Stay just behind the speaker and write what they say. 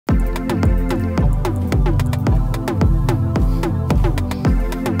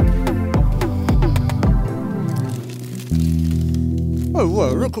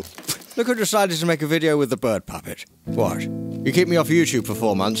whoa, look who decided to make a video with the bird puppet. What? You keep me off YouTube for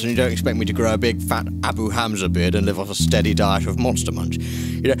 4 months and you don't expect me to grow a big fat Abu Hamza beard and live off a steady diet of Monster Munch.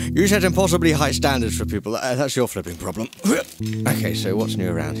 You know, you set impossibly high standards for people. That's your flipping problem. Okay, so what's new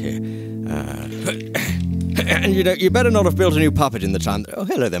around here? And you know, you better not have built a new puppet in the time. Oh,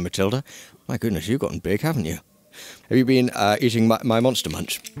 hello there, Matilda. My goodness, you've gotten big, haven't you? Have you been eating my Monster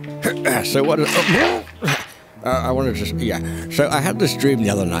Munch? So what? I wanted to, yeah. So I had this dream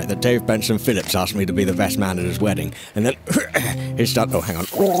the other night that Dave Benson Phillips asked me to be the best man at his wedding, and then he started. Oh, hang on.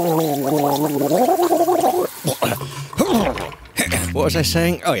 What was I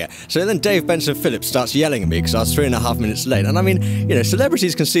saying? Oh, yeah. So then Dave Benson Phillips starts yelling at me because I was 3.5 minutes late. And I mean, you know,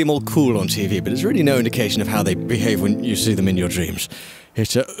 celebrities can seem all cool on TV, but it's really no indication of how they behave when you see them in your dreams. It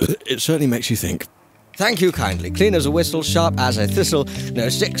certainly makes you think. Thank you kindly. Clean as a whistle, sharp as a thistle. No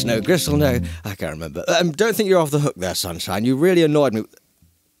sticks, no gristle, no... I can't remember. Don't think you're off the hook there, sunshine. You really annoyed me.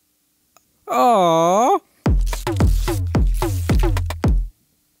 Aww.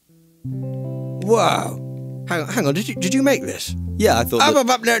 Wow. Hang on. Did you make this? Yeah, I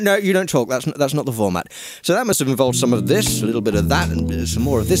thought. No, you don't talk. That's not the format. So that must have involved some of this, a little bit of that, and some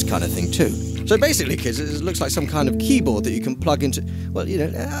more of this kind of thing too. So basically, kids, it looks like some kind of keyboard that you can plug into. Well, you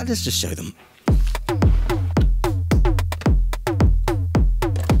know, let's just show them.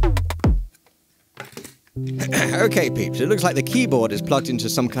 Okay, peeps, it looks like the keyboard is plugged into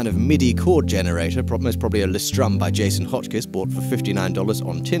some kind of MIDI chord generator, most probably a Listrum by Jason Hotchkiss, bought for $59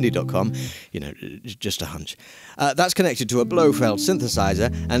 on Tindy.com. You know, just a hunch. That's connected to a Blofeld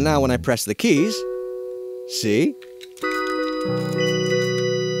synthesizer, and now when I press the keys... See?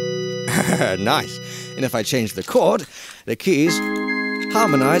 Nice. And if I change the chord, the keys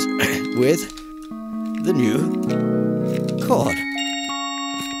harmonize with the new chord.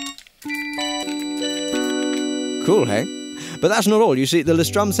 Cool, hey? But that's not all. You see, the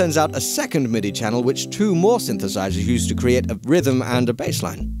Listrum sends out a second MIDI channel which 2 more synthesizers use to create a rhythm and a bass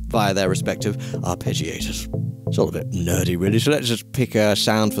line via their respective arpeggiators. It's all a bit nerdy, really, so let's just pick a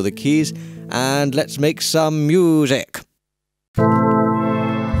sound for the keys and let's make some music.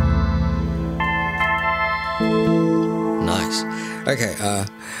 Nice. Okay,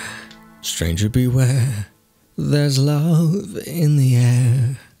 stranger beware, there's love in the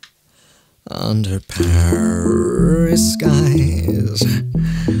air. Under Paris skies,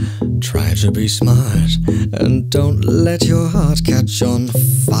 try to be smart and don't let your heart catch on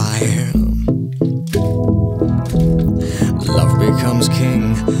fire. Love becomes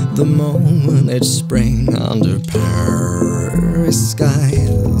king the moment it's spring under Paris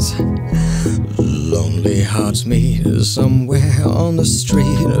skies. Lonely hearts meet somewhere on the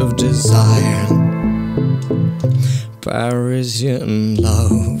street of desire. Parisian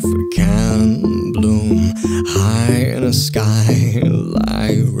love can bloom high in a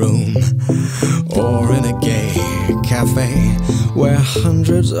skylight room, or in a gay cafe where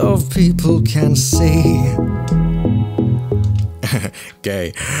hundreds of people can see.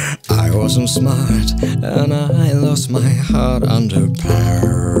 Gay, I wasn't smart and I lost my heart under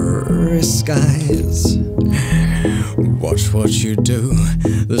Paris skies. Watch what you do,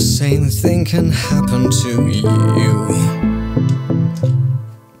 the same thing can happen to you.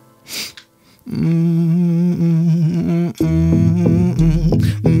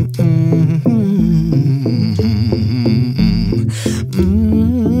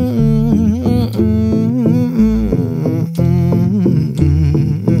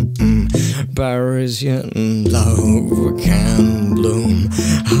 Parisian love can bloom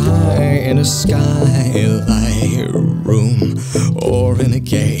high in a skylight room, or in a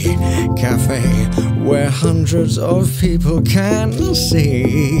gay cafe where hundreds of people can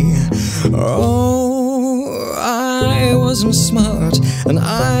see. Oh, I wasn't smart and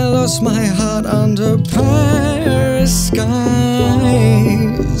I lost my heart under Paris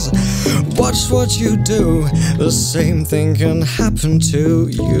skies. Watch what you do, the same thing can happen to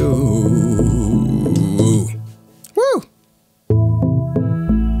you.